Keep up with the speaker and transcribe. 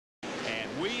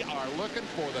We are looking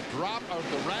for the drop of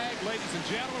the rag, ladies and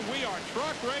gentlemen. We are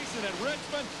truck racing at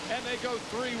Richmond, and they go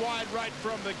 3 wide right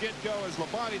from the get-go as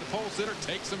Labonte, the pole sitter,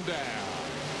 takes them down.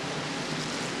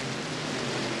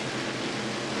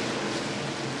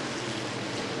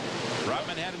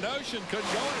 Craftsman had a notion,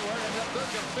 couldn't go anywhere, ended up doing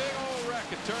a big old wreck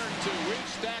at turn 2. We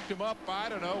stacked them up, I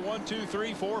don't know, 1, 2,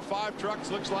 3, 4, 5 trucks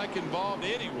looks like involved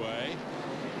anyway.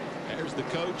 There's the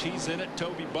coach, he's in it.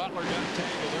 Toby Butler got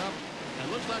tangled up.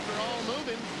 And looks like they're all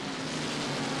moving.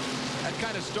 That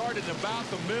kind of started about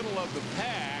the middle of the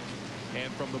pack,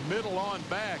 and from the middle on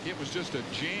back, it was just a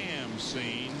jam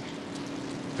scene.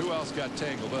 Who else got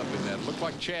tangled up in that? Looked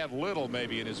like Chad Little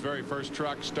maybe in his very first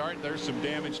truck start. There's some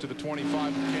damage to the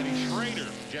 25 of Kenny Schrader.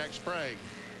 Jack Sprague.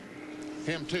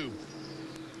 Him too.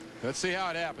 Let's see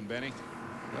how it happened, Benny.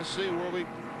 Let's see where we...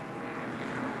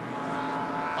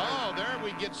 Oh, there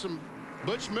we get some...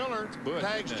 Butch Miller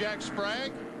tags Jack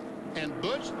Sprague. And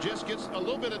Butch just gets a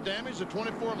little bit of damage. The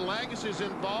 24 of Lagus is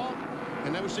involved.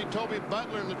 And then we see Toby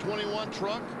Butler in the 21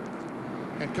 truck.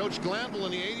 And Coach Glanville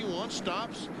in the 81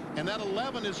 stops. And that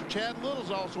 11 is Chad Little's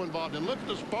also involved. And look at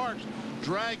the sparks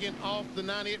dragging off the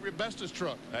 98 Rebestas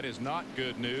truck. That is not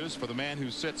good news for the man who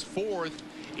sits 4th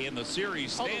in the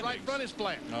series standings. Oh, the right front is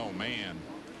flat. Oh, man.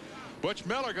 Butch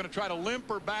Miller going to try to limp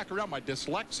her back around. My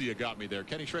dyslexia got me there.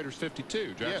 Kenny Schrader's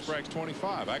 52. Jack Sprague's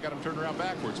 25. I got him turned around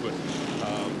backwards. But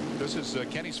this is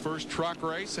Kenny's first truck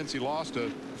race since he lost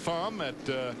a thumb at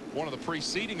one of the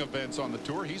preceding events on the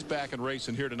tour. He's back and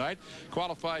racing here tonight.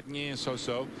 Qualified,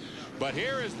 so-so. But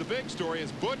here is the big story.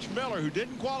 Is Butch Miller, who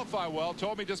didn't qualify well,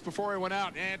 told me just before he went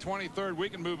out, 23rd, we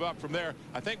can move up from there.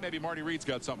 I think maybe Marty Reed's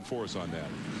got something for us on that.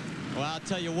 Well, I'll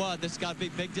tell you what, this has got to be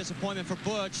a big disappointment for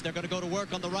Butch. They're going to go to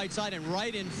work on the right side, and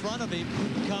right in front of him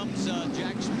comes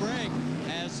Jack Sprague,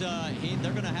 as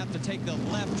they're going to have to take the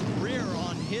left rear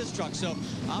on his truck. So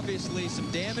obviously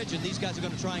some damage, and these guys are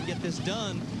going to try and get this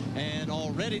done. And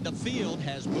already the field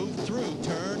has moved through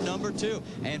turn number 2,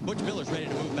 and Butch Miller's ready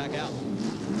to move back out.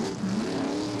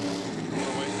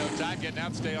 Wait no time, getting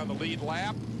out, stay on the lead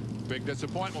lap. Big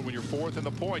disappointment when you're 4th in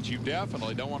the points. You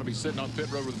definitely don't want to be sitting on pit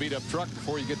road with a beat-up truck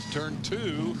before you get to turn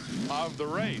 2 of the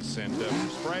race. And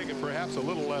Sprague, perhaps a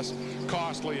little less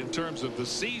costly in terms of the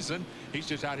season. He's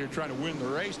just out here trying to win the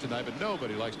race tonight, but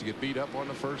nobody likes to get beat up on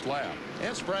the first lap.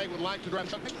 And Sprague would like to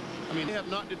drive. I mean, they have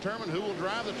not determined who will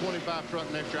drive the 25 truck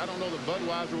next year. I don't know that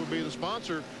Budweiser will be the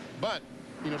sponsor, but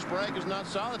you know, Sprague is not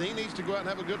solid. He needs to go out and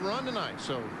have a good run tonight.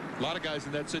 So a lot of guys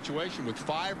in that situation with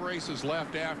 5 races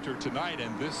left after tonight,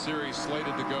 and this series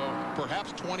slated to go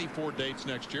perhaps 24 dates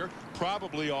next year.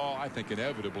 Probably all, I think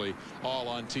inevitably, all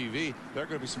on TV. There are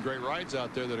going to be some great rides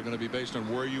out there that are going to be based on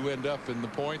where you end up in the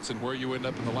points and where you end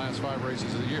up in the last 5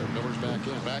 races of the year. Miller's back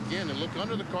in. Back in and look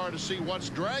under the car to see what's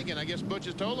dragging. I guess Butch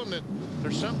has told him that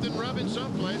there's something rubbing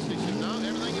someplace. He said, no,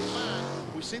 everything is fine.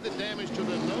 We see the damage to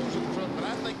the nose of the truck, but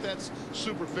I think that's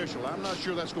superficial. I'm not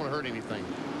sure that's going to hurt anything.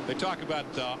 They talk about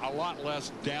a lot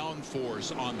less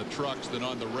downforce on the trucks than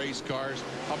on the race cars.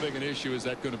 How big an issue is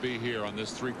that going to be here on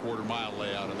this 3/4 mile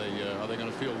layout? Are they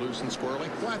going to feel loose and squirrely?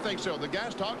 Well, I think so. The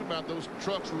guys talked about those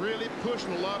trucks really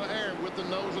pushing a lot of air with the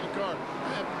nose of the car,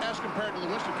 as compared to the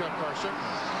Winston Cup car,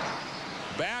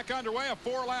 certainly. Back underway, a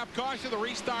 4-lap caution. The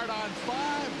restart on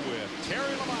 5 with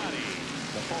Terry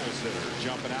Labonte, the pole sitter,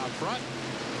 jumping out front.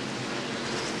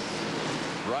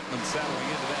 Rutman settling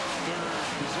into that 3rd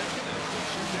position as they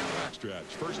shoot down the backstretch.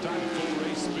 First time at full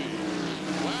race speed.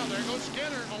 Wow, there goes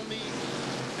Skinner on the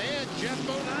edge. Jeff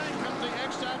Bodine comes the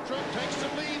X-Type truck, takes the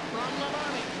lead from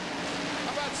Labonte.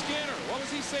 How about Skinner? What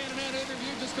was he saying in that interview?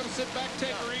 Just going to sit back,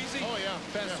 take her easy? Oh, yeah.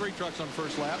 Passed 3 trucks on the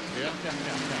first lap. Yeah.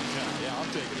 Yeah, I'll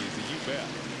take it easy. You bet.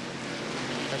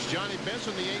 That's Johnny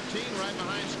Benson, the 18, right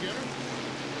behind Skinner.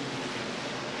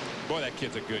 Boy, that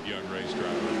kid's a good young race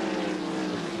driver.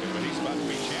 But he's about to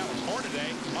be challenged.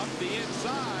 Hornaday up the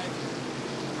inside.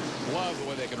 Love the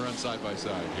way they can run side by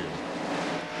side here.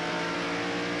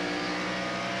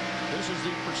 This is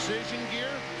the precision gear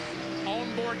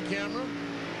onboard camera.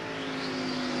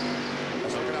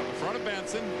 Looking out the front of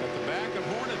Benson, at the back of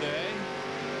Hornaday.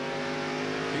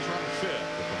 He's running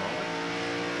 5th at the moment.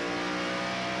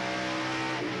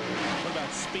 What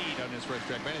about speed on this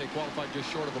racetrack? Manny, they qualified just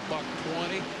short of a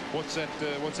 $120. What's that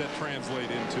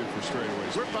translate into for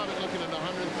straightaways? We're probably looking at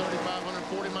 135,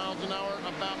 140 miles an hour,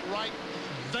 about right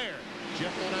there.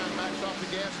 Jeff Bodine backs off the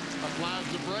gas, applies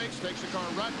the brakes, takes the car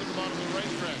right to the bottom of the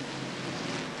racetrack.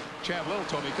 Chad Little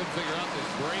told me he couldn't figure out this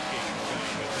braking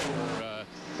thing.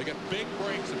 They got big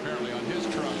brakes apparently on his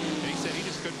truck, and he said he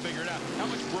just couldn't figure it out. How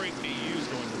much brake do you use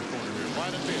going to the corner here?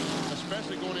 Quite a bit,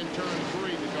 especially going in turn 3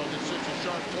 because it's such a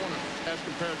sharp corner as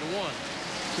compared to 1.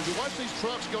 So if you watch these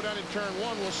trucks go down in turn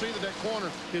 1, we'll see that that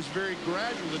corner is very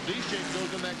gradual. The D shape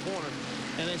goes in that corner,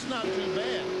 and it's not too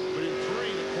bad. But in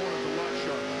 3, the corner's a lot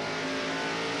sharper.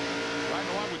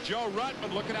 Riding along with Joe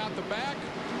Ruttman, looking out the back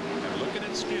and looking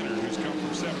at Skinner, who's come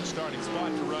from 7th starting spot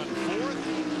to run 4th.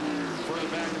 Further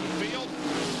back in the field.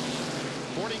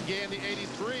 Bodine Gay in the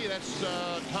 83. That's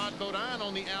Todd Bodine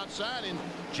on the outside in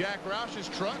Jack Roush's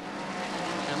truck.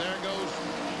 And there goes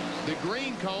the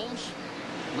green Combs,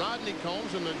 Rodney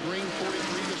Combs, in the green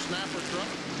 43, the snapper truck.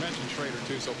 Mention Schrader,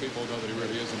 too, so people know that he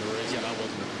really is in the race. Yeah, that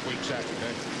wasn't a complete sack.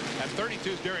 Okay. At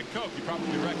 32 is Derek Cope. You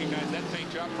probably recognize that paint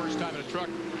job. First time in a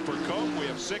truck for Cope. We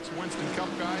have 6 Winston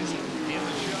Cup guys in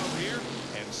the show here,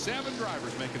 and 7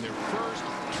 drivers making their first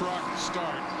truck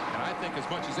start. And I think as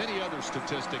much as any other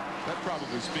statistic, that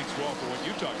probably speaks well for what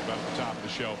you talked about at the top of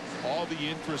the show. All the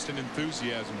interest and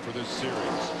enthusiasm for this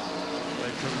series. A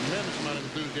tremendous amount of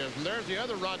enthusiasm. There's the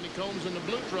other Rodney Combs in the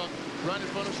blue truck right in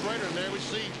front of Schrader. And there we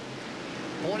see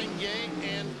Bodine Gay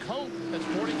and Cope. That's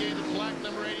Bodine Gay, the black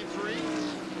number 83.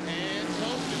 And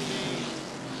Cope in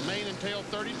the main and tail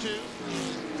 32.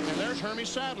 And there's Hermie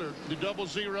Sadler, the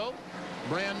 00.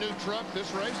 Brand new truck this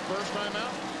race, first time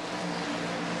out.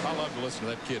 I love to listen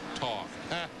to that kid talk.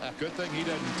 Good thing he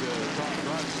doesn't talk and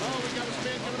run. Oh, we got a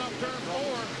spin coming off turn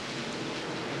 4.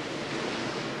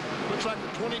 Looks like the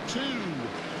 22.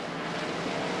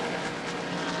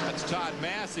 That's Todd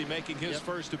Massey making his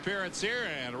first appearance here,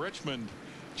 and Richmond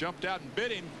jumped out and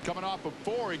bit him coming off of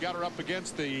 4. He got her up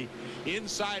against the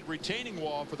inside retaining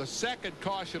wall for the 2nd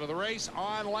caution of the race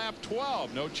on lap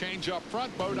 12. No change up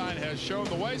front. Bodine has shown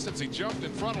the way since he jumped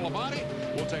in front of Labonte.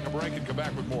 We'll take a break and come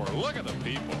back with more. Look at the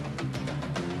people.